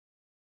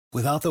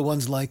Without the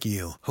ones like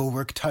you, who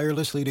work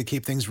tirelessly to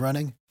keep things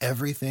running,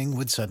 everything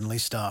would suddenly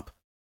stop.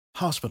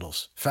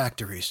 Hospitals,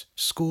 factories,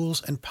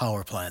 schools, and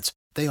power plants,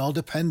 they all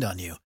depend on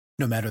you.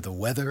 No matter the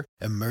weather,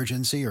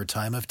 emergency, or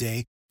time of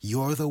day,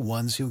 you're the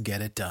ones who get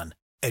it done.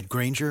 At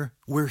Grainger,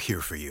 we're here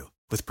for you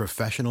with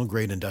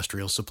professional-grade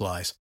industrial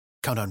supplies.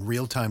 Count on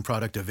real-time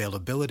product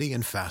availability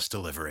and fast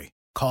delivery.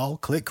 Call,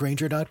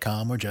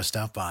 clickgrainger.com, or just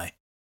stop by.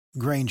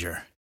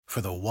 Grainger, for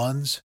the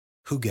ones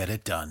who get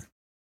it done.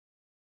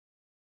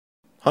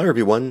 Hi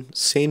everyone,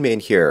 Sane Man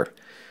here.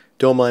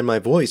 Don't mind my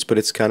voice, but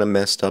it's kind of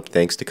messed up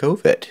thanks to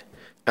COVID.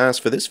 As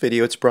for this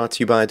video, it's brought to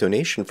you by a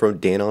donation from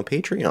Dan on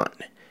Patreon.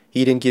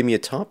 He didn't give me a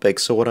topic,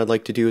 so what I'd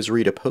like to do is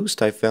read a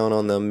post I found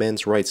on the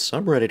men's rights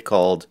subreddit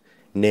called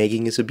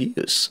Nagging is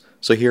Abuse.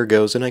 So here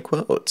goes, and I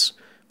quote,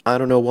 "I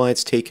don't know why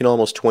it's taken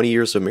almost 20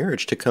 years of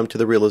marriage to come to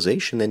the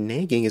realization that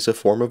nagging is a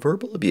form of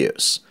verbal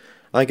abuse.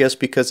 I guess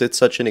because it's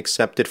such an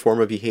accepted form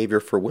of behavior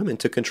for women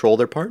to control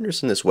their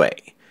partners in this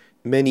way.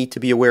 Men need to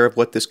be aware of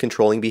what this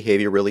controlling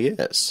behavior really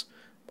is.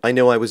 I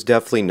know I was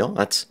definitely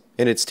not,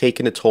 and it's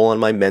taken a toll on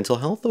my mental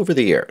health over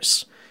the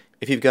years.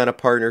 If you've got a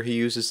partner who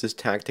uses this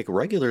tactic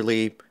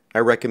regularly, I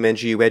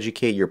recommend you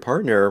educate your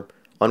partner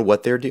on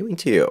what they're doing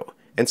to you,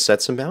 and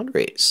set some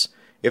boundaries.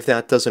 If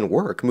that doesn't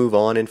work, move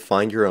on and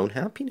find your own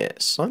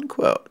happiness."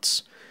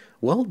 Unquote.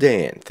 Well,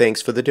 Dan,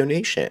 thanks for the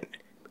donation.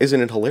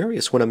 Isn't it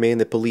hilarious when a man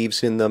that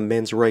believes in the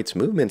men's rights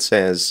movement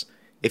says,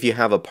 if you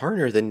have a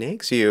partner that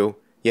nags you,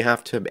 you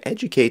have to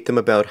educate them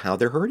about how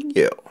they're hurting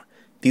you.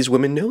 These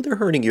women know they're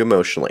hurting you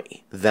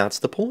emotionally. That's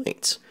the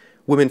point.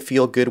 Women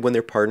feel good when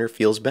their partner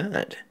feels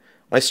bad.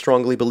 I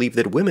strongly believe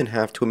that women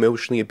have to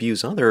emotionally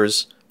abuse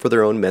others for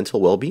their own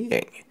mental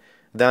well-being.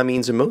 That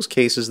means in most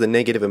cases the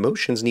negative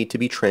emotions need to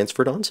be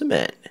transferred onto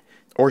men.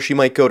 Or she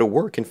might go to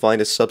work and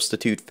find a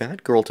substitute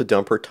fat girl to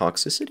dump her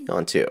toxicity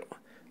onto.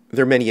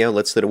 There are many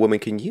outlets that a woman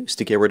can use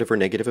to get rid of her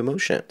negative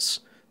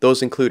emotions.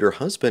 Those include her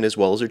husband as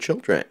well as her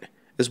children,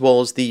 as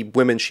well as the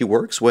women she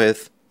works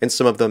with, and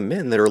some of the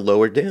men that are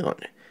lower down,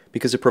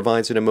 because it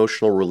provides an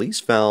emotional release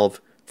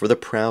valve for the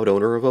proud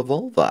owner of a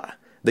vulva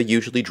that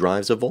usually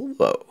drives a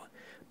Volvo.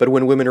 But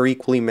when women are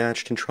equally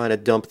matched and try to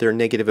dump their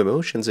negative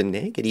emotions and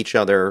nag at each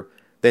other,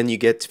 then you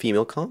get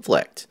female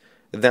conflict.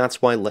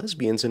 That's why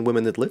lesbians and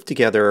women that live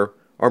together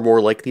are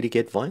more likely to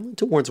get violent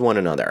towards one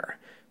another.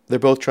 They're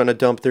both trying to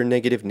dump their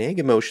negative nag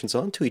emotions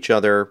onto each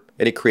other,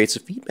 and it creates a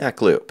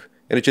feedback loop,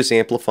 and it just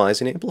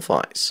amplifies and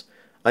amplifies.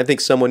 I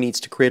think someone needs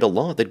to create a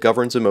law that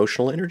governs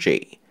emotional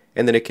energy,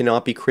 and that it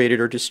cannot be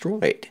created or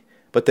destroyed,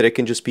 but that it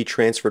can just be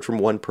transferred from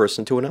one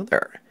person to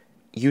another.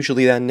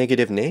 Usually that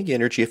negative nag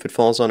energy, if it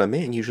falls on a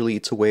man, usually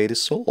eats away at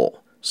his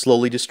soul,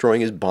 slowly destroying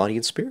his body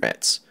and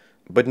spirits.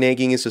 But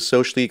nagging is a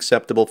socially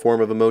acceptable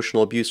form of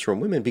emotional abuse from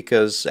women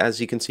because,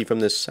 as you can see from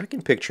this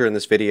second picture in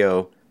this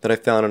video that I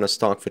found on a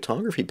stock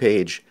photography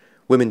page,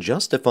 women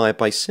justify it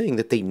by saying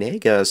that they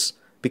nag us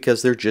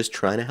because they're just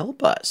trying to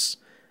help us.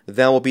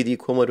 That will be the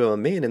equivalent of a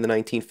man in the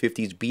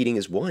 1950s beating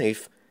his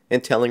wife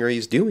and telling her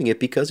he's doing it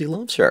because he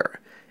loves her,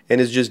 and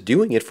is just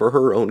doing it for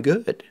her own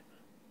good.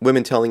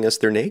 Women telling us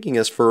they're nagging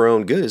us for our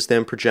own good is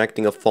them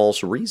projecting a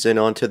false reason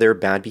onto their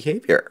bad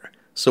behavior,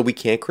 so we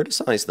can't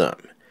criticize them.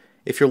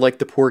 If you're like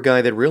the poor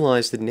guy that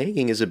realized that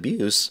nagging is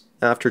abuse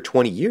after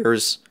 20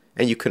 years,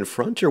 and you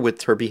confront her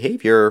with her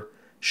behavior,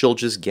 she'll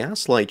just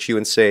gaslight you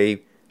and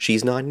say,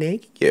 she's not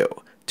nagging you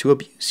to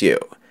abuse you.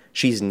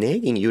 She's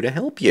nagging you to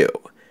help you.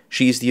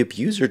 She's the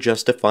abuser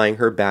justifying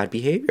her bad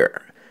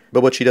behavior.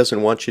 But what she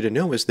doesn't want you to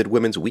know is that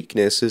women's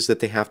weakness is that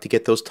they have to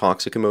get those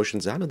toxic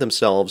emotions out of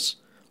themselves,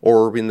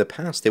 or in the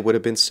past they would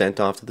have been sent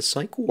off to the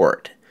psych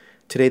ward.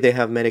 Today they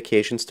have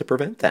medications to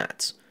prevent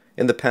that.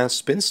 In the past,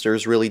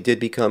 spinsters really did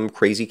become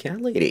crazy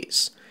cat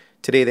ladies.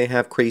 Today they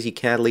have crazy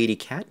cat lady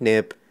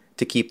catnip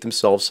to keep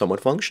themselves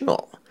somewhat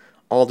functional.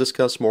 I'll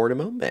discuss more in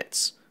a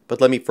moment. But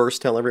let me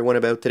first tell everyone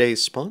about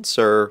today's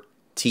sponsor,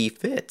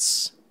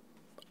 T-Fits.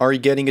 Are you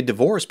getting a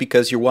divorce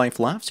because your wife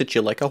laughs at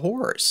you like a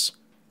horse?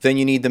 Then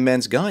you need the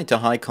Men's Guide to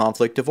High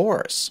Conflict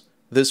Divorce.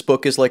 This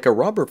book is like a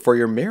rubber for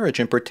your marriage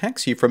and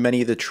protects you from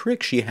many of the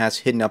tricks she has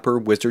hidden up her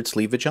wizard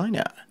sleeve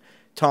vagina.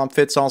 Tom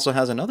Fitz also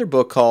has another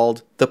book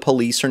called The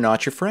Police Are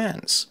Not Your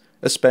Friends,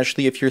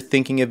 especially if you're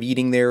thinking of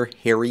eating their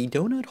hairy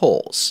donut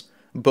holes.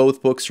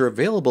 Both books are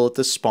available at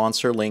the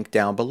sponsor link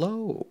down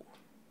below.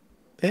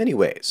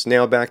 Anyways,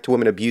 now back to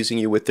women abusing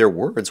you with their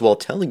words while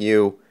telling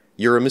you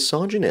you're a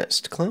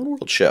misogynist. Clown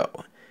World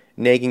Show.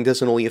 Nagging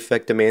doesn't only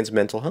affect a man's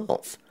mental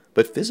health,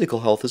 but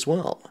physical health as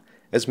well,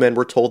 as men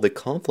were told that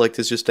conflict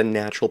is just a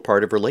natural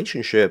part of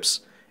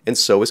relationships, and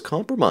so is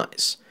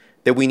compromise.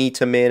 That we need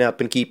to man up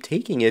and keep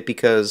taking it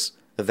because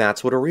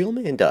that's what a real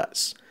man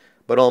does.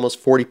 But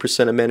almost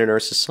 40% of men in our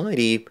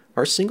society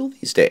are single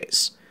these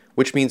days,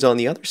 which means on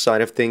the other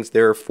side of things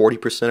there are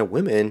 40% of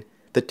women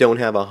that don't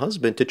have a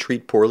husband to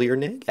treat poorly or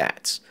nag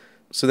at.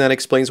 So that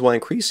explains why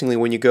increasingly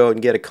when you go out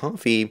and get a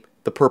coffee,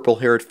 the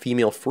purple-haired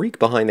female freak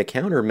behind the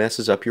counter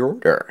messes up your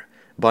order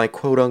by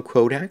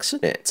quote-unquote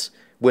accident,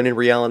 when in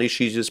reality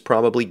she's just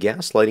probably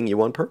gaslighting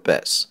you on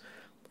purpose.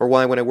 Or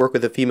why when I work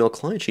with a female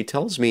client she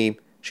tells me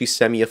She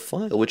sent me a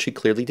file which she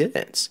clearly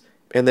didn't,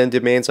 and then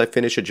demands I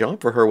finish a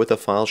job for her with a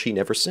file she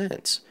never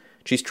sent.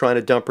 She's trying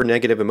to dump her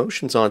negative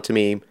emotions onto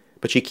me,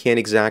 but she can't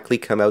exactly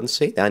come out and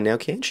say that now,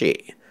 can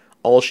she?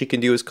 All she can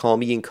do is call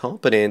me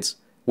incompetent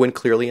when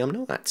clearly I'm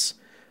not.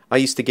 I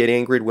used to get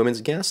angry at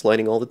women's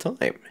gaslighting all the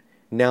time.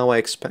 Now I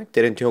expect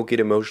it and don't get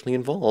emotionally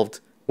involved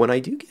when I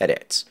do get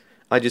it.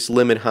 I just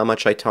limit how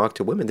much I talk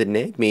to women that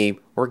nag me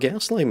or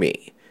gaslight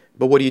me.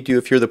 But what do you do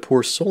if you're the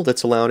poor soul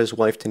that's allowed his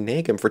wife to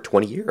nag him for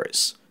 20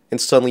 years? And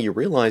suddenly you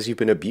realize you've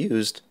been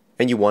abused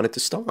and you want it to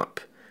stop.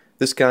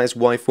 This guy's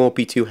wife won't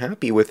be too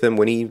happy with him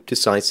when he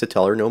decides to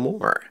tell her no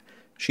more.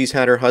 She's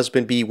had her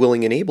husband be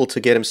willing and able to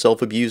get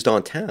himself abused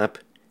on tap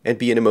and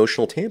be an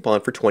emotional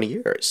tampon for 20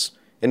 years.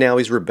 And now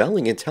he's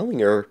rebelling and telling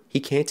her he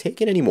can't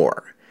take it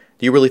anymore.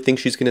 Do you really think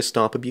she's going to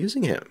stop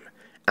abusing him?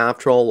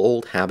 After all,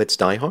 old habits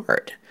die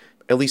hard.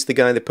 At least the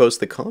guy that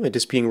posted the comment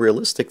is being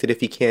realistic that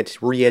if he can't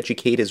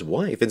re-educate his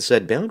wife and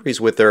set boundaries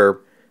with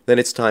her, then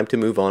it's time to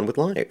move on with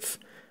life.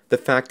 The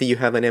fact that you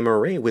have an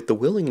MRA with the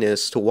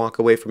willingness to walk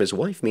away from his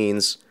wife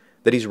means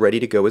that he's ready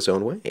to go his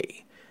own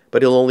way.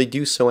 But he'll only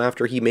do so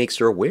after he makes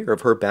her aware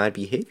of her bad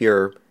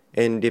behavior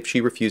and if she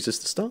refuses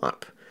to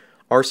stop.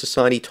 Our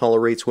society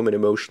tolerates women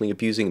emotionally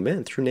abusing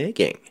men through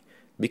nagging,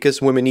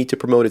 because women need to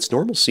promote its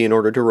normalcy in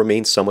order to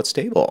remain somewhat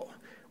stable.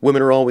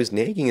 Women are always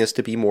nagging us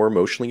to be more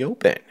emotionally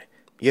open.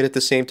 Yet at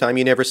the same time,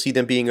 you never see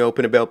them being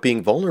open about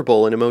being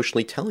vulnerable and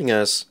emotionally telling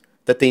us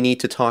that they need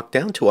to talk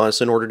down to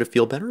us in order to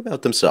feel better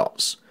about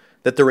themselves,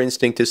 that their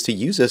instinct is to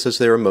use us as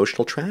their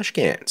emotional trash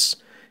cans.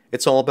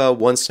 It's all about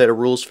one set of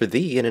rules for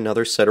thee and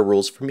another set of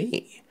rules for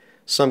me.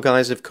 Some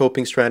guys have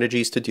coping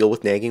strategies to deal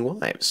with nagging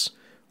wives.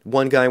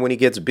 One guy, when he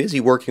gets busy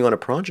working on a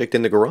project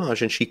in the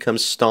garage and she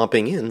comes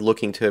stomping in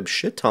looking to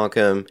shit-talk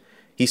him,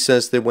 he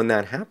says that when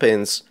that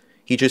happens,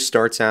 he just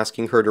starts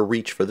asking her to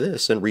reach for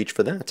this and reach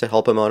for that to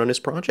help him out on his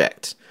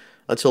project,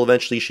 until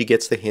eventually she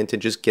gets the hint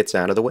and just gets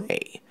out of the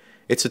way.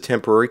 It's a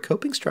temporary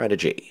coping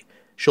strategy.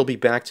 She'll be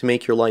back to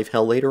make your life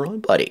hell later on,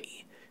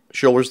 buddy.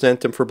 She'll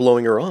resent him for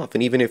blowing her off,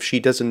 and even if she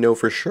doesn't know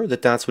for sure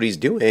that that's what he's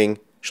doing,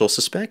 she'll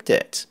suspect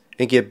it,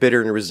 and get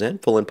bitter and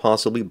resentful and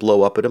possibly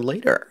blow up at him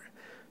later.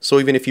 So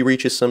even if he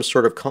reaches some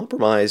sort of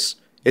compromise,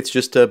 it's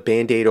just a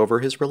band-aid over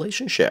his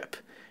relationship.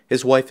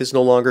 His wife is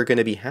no longer going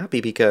to be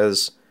happy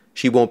because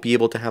she won't be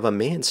able to have a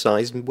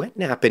man-sized wet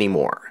nap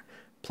anymore.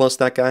 Plus,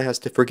 that guy has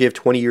to forgive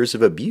 20 years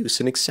of abuse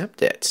and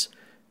accept it.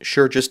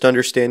 Sure, just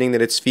understanding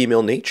that it's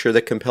female nature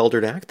that compelled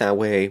her to act that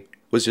way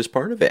was just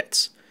part of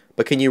it.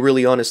 But can you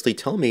really honestly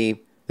tell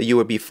me that you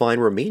would be fine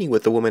remaining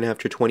with the woman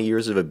after 20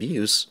 years of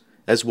abuse,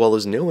 as well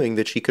as knowing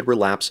that she could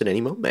relapse at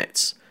any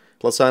moment?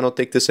 Plus, I don't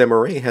think this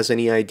MRA has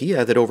any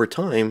idea that over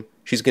time,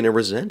 she's going to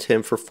resent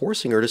him for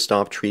forcing her to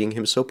stop treating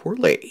him so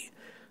poorly.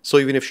 So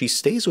even if she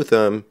stays with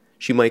him,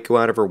 she might go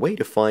out of her way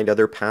to find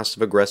other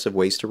passive-aggressive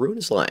ways to ruin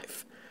his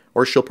life.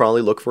 Or she'll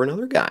probably look for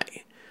another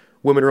guy.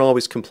 Women are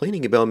always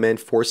complaining about men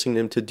forcing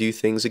them to do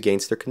things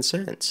against their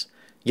consent.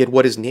 Yet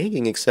what is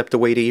nagging except a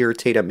way to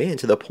irritate a man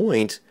to the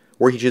point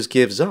where he just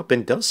gives up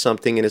and does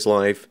something in his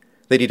life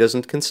that he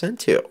doesn't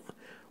consent to?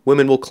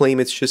 Women will claim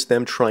it's just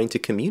them trying to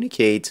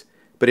communicate,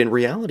 but in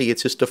reality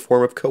it's just a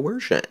form of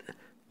coercion,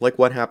 like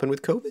what happened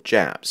with COVID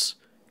jabs.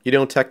 You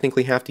don't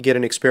technically have to get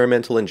an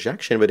experimental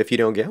injection, but if you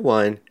don't get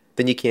one,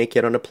 then you can't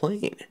get on a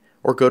plane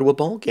or go to a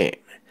ball game.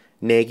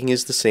 Nagging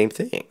is the same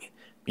thing.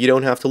 You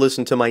don't have to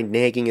listen to my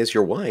nagging as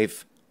your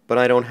wife, but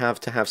I don't have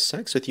to have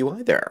sex with you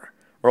either,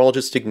 or I'll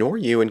just ignore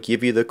you and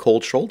give you the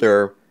cold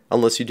shoulder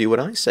unless you do what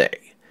I say.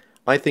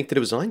 I think that it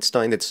was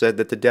Einstein that said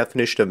that the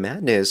definition of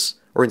madness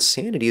or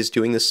insanity is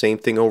doing the same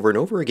thing over and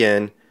over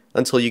again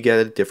until you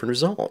get different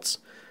results.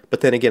 But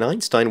then again,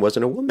 Einstein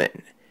wasn't a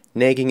woman.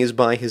 Nagging is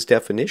by his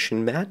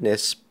definition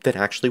madness that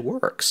actually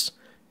works.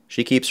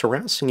 She keeps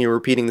harassing you,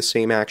 repeating the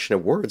same action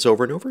of words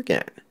over and over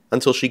again,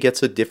 until she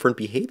gets a different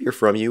behavior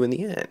from you in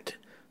the end.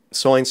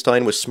 So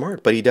Einstein was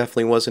smart, but he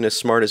definitely wasn't as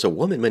smart as a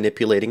woman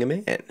manipulating a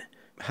man.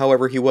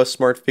 However, he was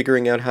smart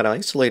figuring out how to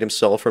isolate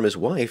himself from his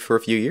wife for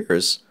a few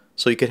years,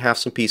 so he could have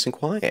some peace and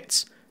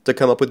quiet, to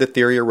come up with the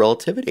theory of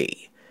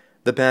relativity.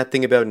 The bad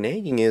thing about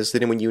nagging is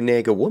that when you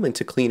nag a woman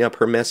to clean up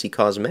her messy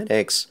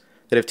cosmetics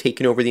that have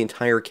taken over the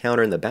entire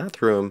counter in the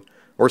bathroom,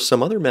 or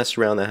some other mess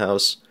around the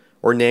house,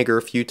 or nag her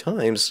a few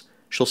times,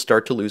 she'll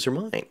start to lose her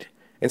mind,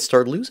 and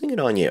start losing it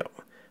on you,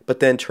 but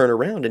then turn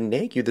around and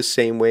nag you the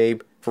same way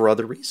for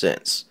other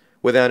reasons,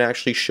 without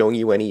actually showing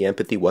you any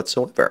empathy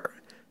whatsoever.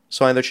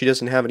 So either she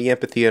doesn't have any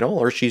empathy at all,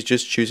 or she's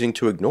just choosing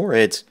to ignore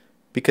it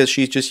because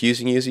she's just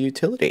using you as a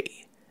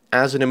utility,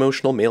 as an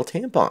emotional male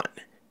tampon.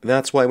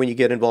 That's why when you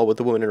get involved with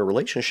a woman in a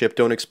relationship,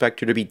 don't expect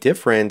her to be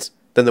different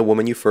than the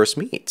woman you first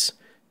meet.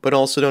 But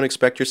also don't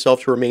expect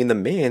yourself to remain the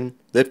man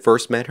that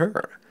first met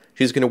her.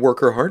 She's going to work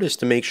her hardest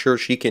to make sure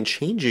she can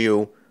change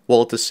you,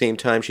 while at the same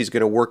time she's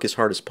going to work as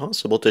hard as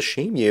possible to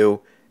shame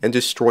you and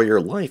destroy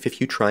your life if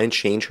you try and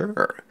change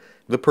her.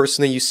 The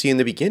person that you see in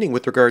the beginning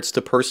with regards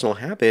to personal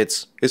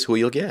habits is who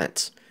you'll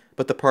get.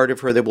 But the part of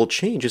her that will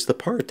change is the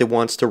part that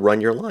wants to run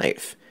your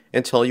life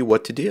and tell you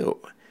what to do.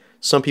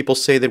 Some people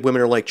say that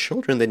women are like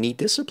children that need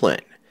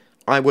discipline.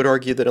 I would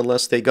argue that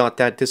unless they got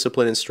that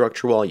discipline and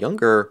structure while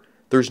younger,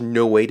 there's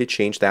no way to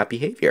change that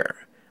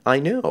behavior.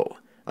 I know.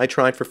 I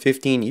tried for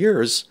 15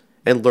 years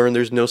and learned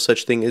there's no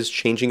such thing as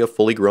changing a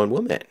fully grown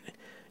woman.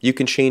 You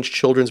can change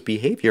children's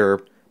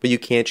behavior, but you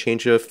can't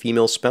change a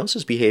female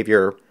spouse's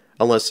behavior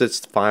unless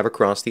it's 5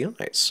 across the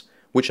eyes,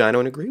 which I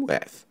don't agree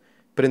with.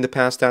 But in the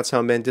past, that's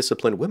how men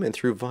disciplined women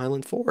through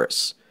violent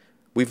force.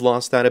 We've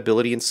lost that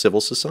ability in civil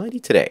society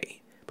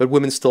today, but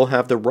women still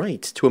have the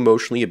right to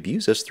emotionally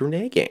abuse us through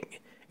nagging.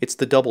 It's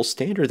the double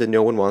standard that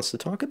no one wants to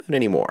talk about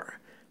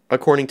anymore.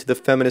 According to the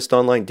Feminist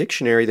Online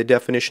Dictionary, the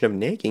definition of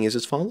nagging is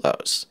as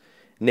follows.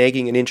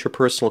 Nagging in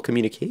interpersonal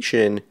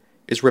communication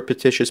is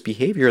repetitious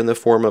behavior in the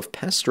form of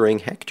pestering,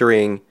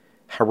 hectoring,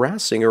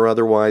 harassing, or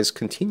otherwise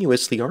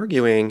continuously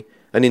arguing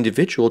an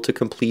individual to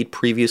complete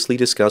previously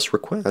discussed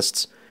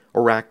requests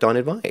or act on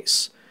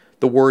advice.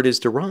 The word is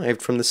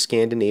derived from the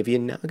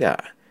Scandinavian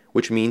naga,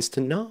 which means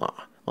to gnaw,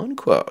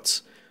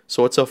 unquote.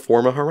 So it's a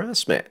form of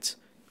harassment.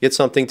 Yet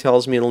something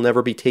tells me it'll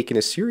never be taken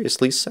as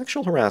seriously as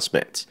sexual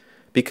harassment,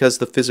 because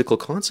the physical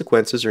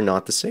consequences are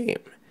not the same.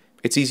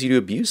 It's easy to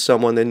abuse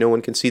someone that no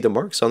one can see the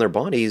marks on their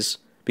bodies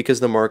because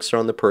the marks are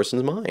on the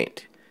person's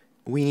mind.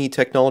 We need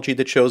technology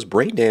that shows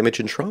brain damage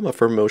and trauma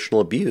for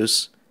emotional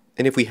abuse,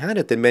 and if we had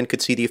it, then men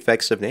could see the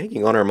effects of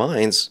nagging on our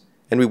minds,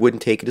 and we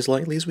wouldn't take it as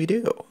lightly as we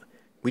do.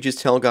 We just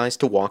tell guys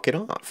to walk it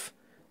off.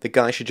 The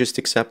guy should just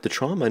accept the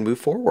trauma and move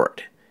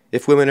forward.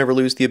 If women ever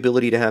lose the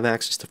ability to have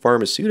access to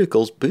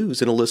pharmaceuticals,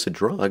 booze, and illicit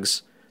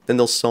drugs, then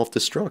they'll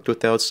self-destruct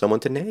without someone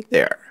to nag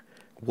there.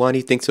 Why do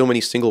you think so many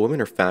single women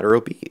are fat or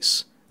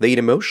obese? They eat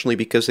emotionally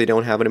because they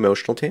don't have an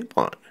emotional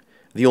tampon.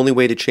 The only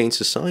way to change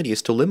society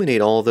is to eliminate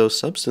all of those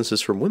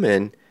substances from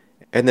women,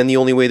 and then the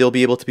only way they'll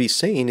be able to be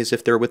sane is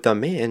if they're with a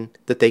man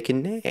that they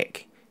can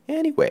nag.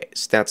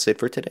 Anyways, that's it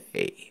for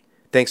today.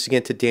 Thanks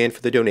again to Dan for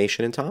the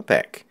donation and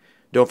topic.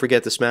 Don't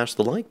forget to smash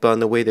the like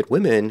button the way that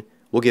women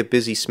will get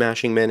busy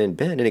smashing men in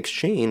bed in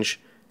exchange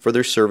for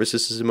their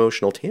services as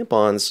emotional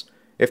tampons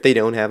if they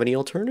don't have any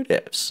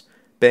alternatives.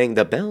 Bang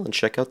the bell and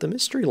check out the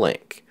mystery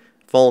link.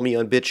 Follow me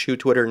on BitChute,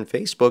 Twitter, and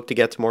Facebook to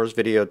get tomorrow's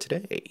video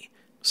today.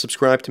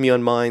 Subscribe to me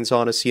on Minds,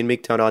 Odyssey, and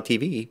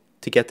MGTOW.tv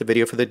to get the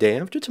video for the day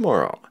after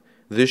tomorrow.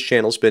 This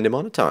channel's been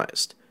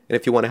demonetized, and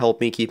if you want to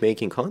help me keep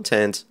making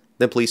content,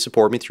 then please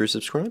support me through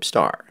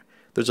Subscribestar.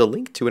 There's a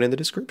link to it in the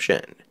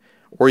description.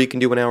 Or you can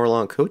do an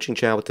hour-long coaching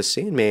chat with the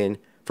Sandman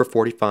for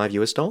 $45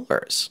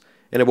 US,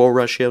 and it won't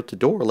rush you out the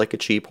door like a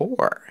cheap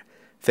whore.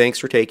 Thanks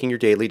for taking your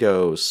daily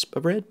dose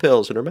of red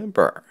pills, and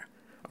remember,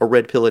 a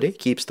red pill a day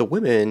keeps the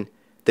women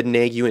that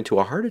nag you into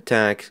a heart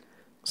attack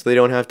so they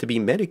don't have to be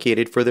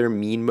medicated for their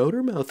mean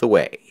motor mouth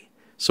away.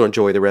 So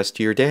enjoy the rest of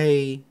your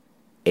day,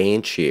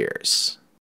 and cheers.